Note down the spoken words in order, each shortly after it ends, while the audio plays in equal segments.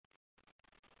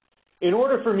In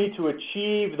order for me to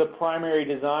achieve the primary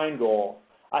design goal,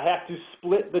 I have to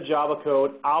split the Java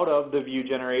code out of the view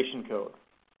generation code.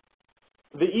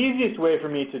 The easiest way for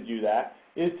me to do that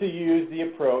is to use the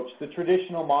approach, the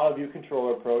traditional model view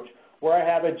controller approach, where I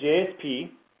have a JSP,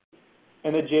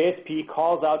 and the JSP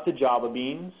calls out to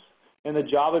JavaBeans, and the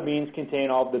JavaBeans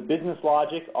contain all of the business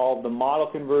logic, all of the model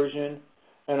conversion,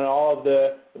 and all of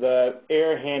the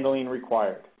error handling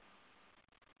required.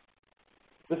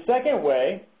 The second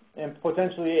way, and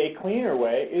potentially a cleaner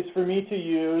way, is for me to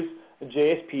use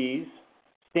JSP's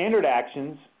standard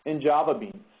actions in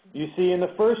JavaBeans. You see, in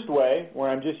the first way, where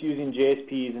I'm just using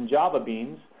JSPs and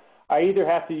JavaBeans, I either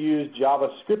have to use Java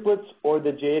scriptlets or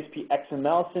the JSP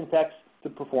XML syntax to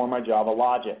perform my Java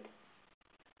logic,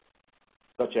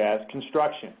 such as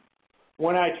construction.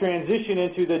 When I transition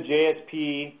into the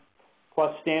JSP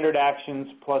plus standard actions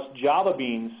plus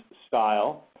JavaBeans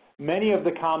style, many of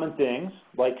the common things,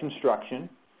 like construction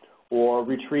or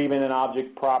retrieving an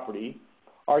object property,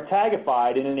 are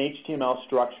tagified in an HTML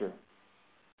structure,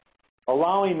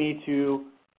 allowing me to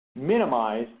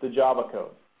minimize the Java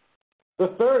code. The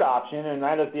third option, and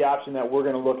that is the option that we're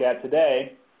going to look at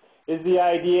today, is the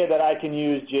idea that I can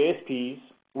use JSPs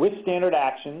with standard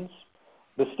actions,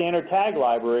 the standard tag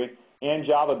library, and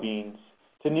JavaBeans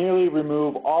to nearly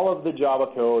remove all of the Java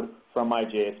code from my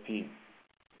JSP.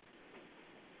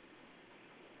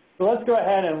 So let's go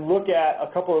ahead and look at a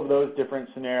couple of those different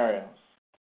scenarios.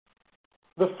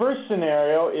 The first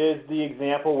scenario is the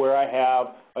example where I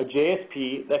have a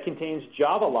JSP that contains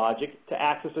Java logic to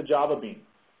access a JavaBean.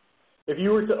 If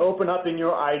you were to open up in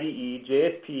your IDE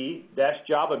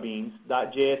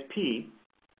jsp-javabeans.jsp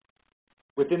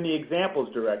within the examples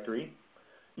directory,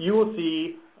 you will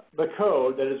see the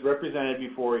code that is represented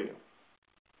before you.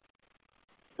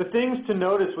 The things to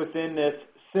notice within this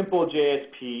simple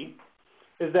JSP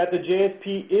is that the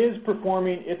JSP is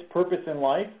performing its purpose in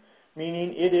life,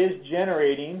 meaning it is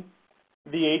generating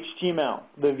the HTML,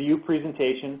 the view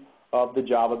presentation of the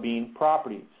JavaBean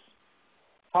properties.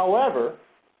 However,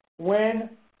 when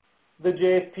the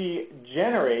JSP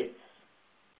generates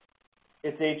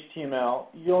its HTML,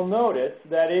 you'll notice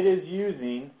that it is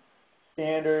using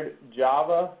standard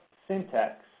Java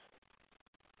syntax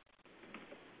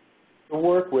to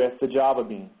work with the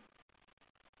JavaBean.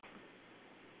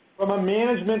 From a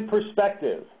management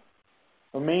perspective,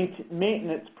 a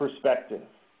maintenance perspective,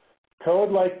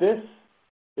 code like this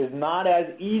is not as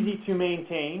easy to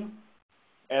maintain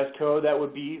as code that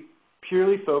would be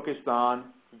purely focused on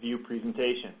view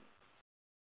presentation.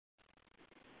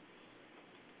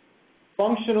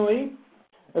 Functionally,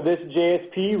 this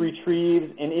JSP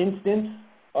retrieves an instance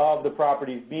of the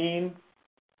properties bean.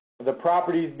 The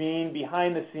properties bean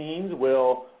behind the scenes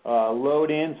will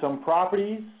load in some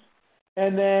properties,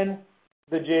 and then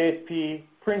the JSP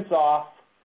prints off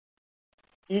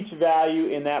each value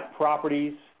in that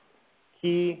property's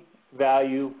key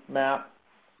value map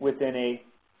within a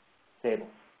table.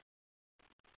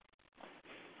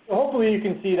 So hopefully you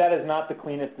can see that is not the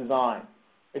cleanest design.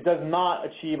 It does not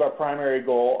achieve our primary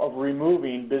goal of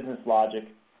removing business logic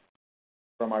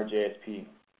from our JSP.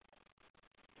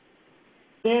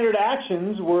 Standard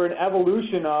actions were an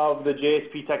evolution of the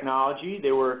JSP technology.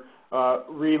 They were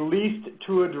released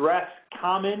to address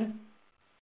common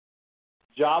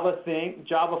Java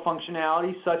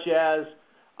functionality such as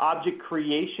object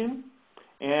creation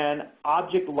and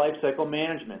object lifecycle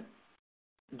management.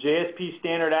 JSP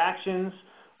standard actions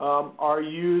are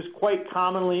used quite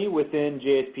commonly within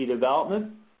JSP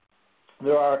development.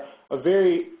 There are a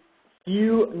very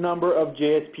few number of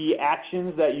JSP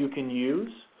actions that you can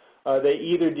use. They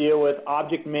either deal with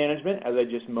object management, as I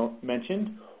just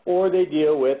mentioned, or they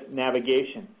deal with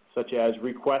navigation, such as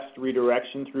request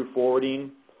redirection through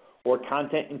forwarding or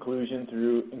content inclusion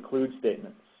through include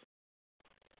statements.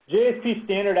 JSP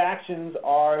standard actions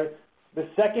are the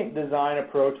second design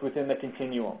approach within the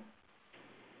continuum.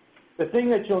 The thing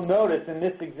that you'll notice in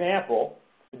this example,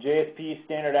 the JSP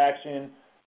standard action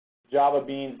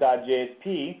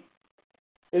javabeans.jsp,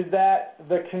 is that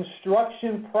the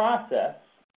construction process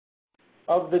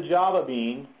of the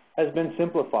JavaBean has been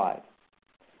simplified.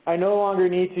 I no longer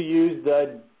need to use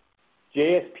the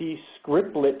JSP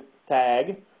scriptlet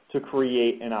tag to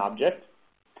create an object.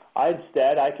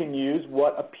 Instead, I can use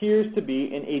what appears to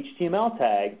be an HTML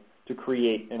tag to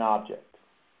create an object.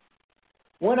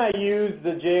 When I use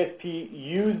the JSP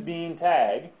useBean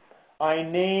tag, I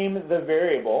name the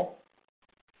variable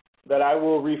that I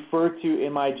will refer to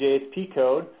in my JSP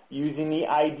code using the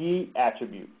ID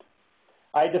attribute.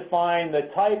 I define the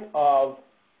type of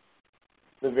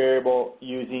the variable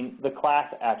using the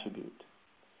class attribute.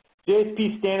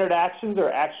 JSP standard actions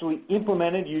are actually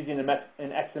implemented using an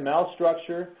XML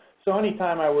structure. So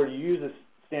anytime I were to use a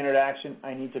standard action,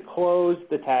 I need to close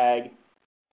the tag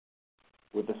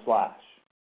with a slash.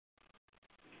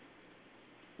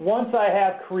 Once I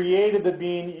have created the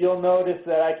bean, you'll notice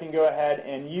that I can go ahead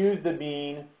and use the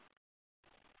bean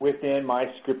within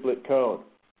my scriptlet code.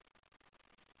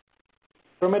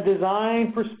 From a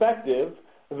design perspective,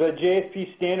 the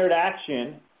JSP standard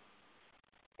action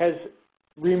has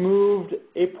removed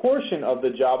a portion of the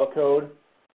Java code,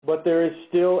 but there is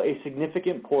still a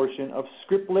significant portion of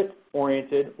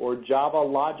scriptlet-oriented or Java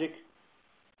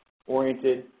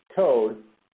logic-oriented code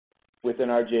within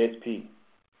our JSP.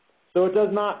 So it does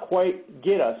not quite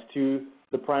get us to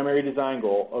the primary design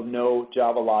goal of no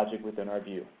Java logic within our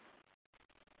view.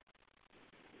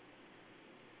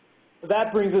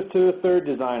 That brings us to the third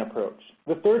design approach.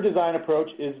 The third design approach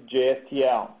is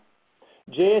JSTL.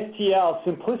 JSTL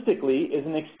simplistically is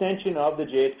an extension of the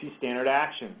JSP standard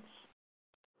actions.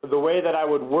 The way that I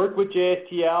would work with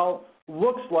JSTL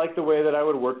looks like the way that I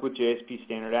would work with JSP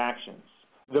standard actions.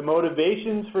 The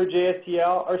motivations for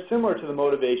JSTL are similar to the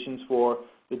motivations for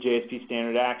the JSP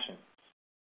standard actions.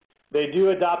 They do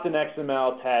adopt an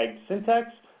XML tagged syntax,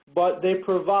 but they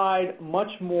provide much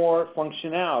more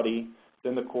functionality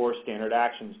than the core standard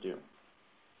actions do.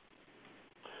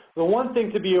 The one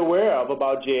thing to be aware of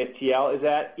about JSTL is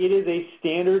that it is a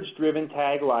standards-driven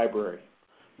tag library.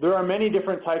 There are many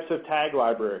different types of tag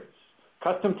libraries.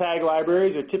 Custom tag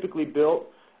libraries are typically built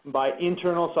by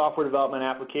internal software development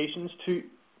application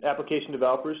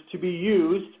developers to be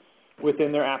used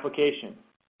within their application.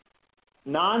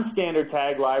 Non-standard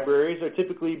tag libraries are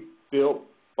typically built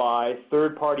by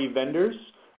third-party vendors,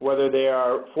 whether they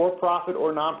are for-profit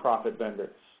or non-profit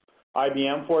vendors.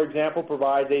 IBM, for example,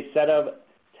 provides a set of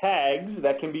tags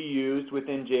that can be used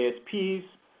within JSPs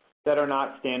that are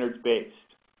not standards-based.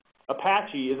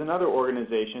 Apache is another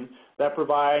organization that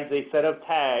provides a set of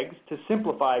tags to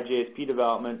simplify JSP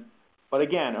development, but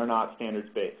again, are not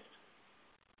standards-based.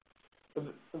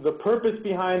 The purpose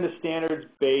behind the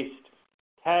standards-based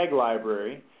tag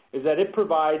library is that it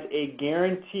provides a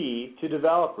guarantee to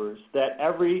developers that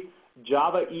every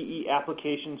Java EE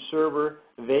application server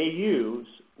they use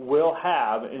will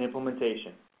have an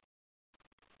implementation.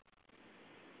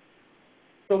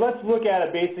 So let's look at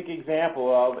a basic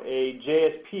example of a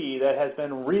JSP that has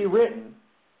been rewritten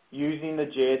using the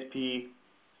JSP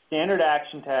standard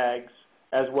action tags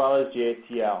as well as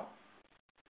JSTL.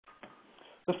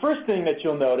 The first thing that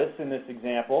you'll notice in this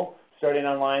example, starting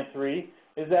on line 3,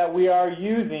 is that we are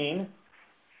using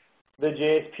the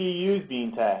JSP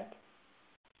useBean tag.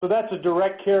 So that's a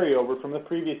direct carryover from the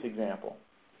previous example.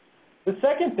 The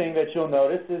second thing that you'll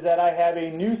notice is that I have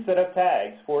a new set of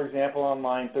tags, for example on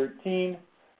line 13,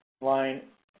 line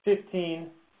 15,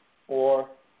 or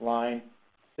line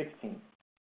 16.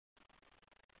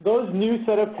 Those new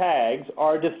set of tags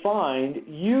are defined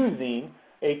using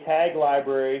a tag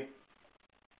library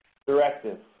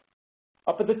directive.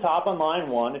 Up at the top on line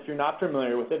 1, if you're not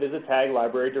familiar with it, is a tag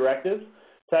library directive.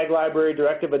 Tag library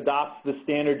directive adopts the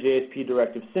standard JSP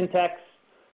directive syntax.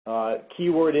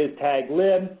 Keyword is tag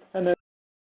lib, and then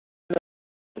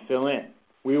to fill in.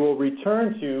 We will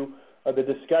return to the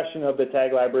discussion of the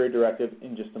tag library directive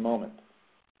in just a moment.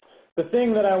 The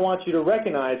thing that I want you to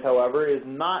recognize, however, is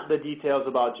not the details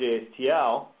about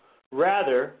JSTL.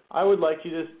 Rather, I would like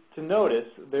you to notice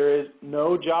there is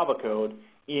no Java code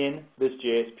in this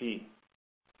JSP.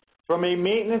 From a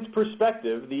maintenance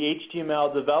perspective, the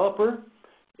HTML developer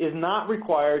is not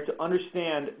required to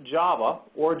understand Java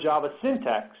or Java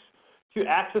syntax to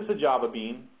access a Java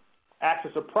bean,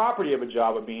 access a property of a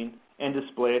Java bean, and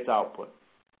display its output.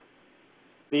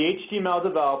 The HTML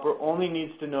developer only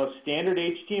needs to know standard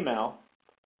HTML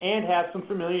and have some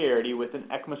familiarity with an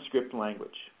ECMAScript language.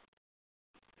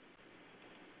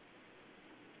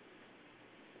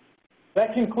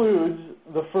 That concludes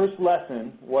the first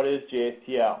lesson, what is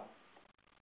JSTL?